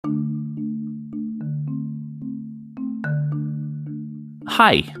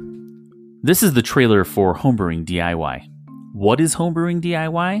Hi, this is the trailer for Homebrewing DIY. What is Homebrewing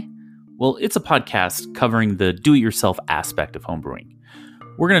DIY? Well, it's a podcast covering the do-it-yourself aspect of homebrewing.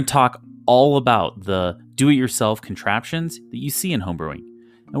 We're going to talk all about the do-it-yourself contraptions that you see in homebrewing.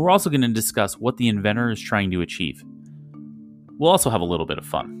 And we're also going to discuss what the inventor is trying to achieve. We'll also have a little bit of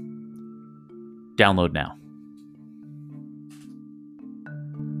fun. Download now.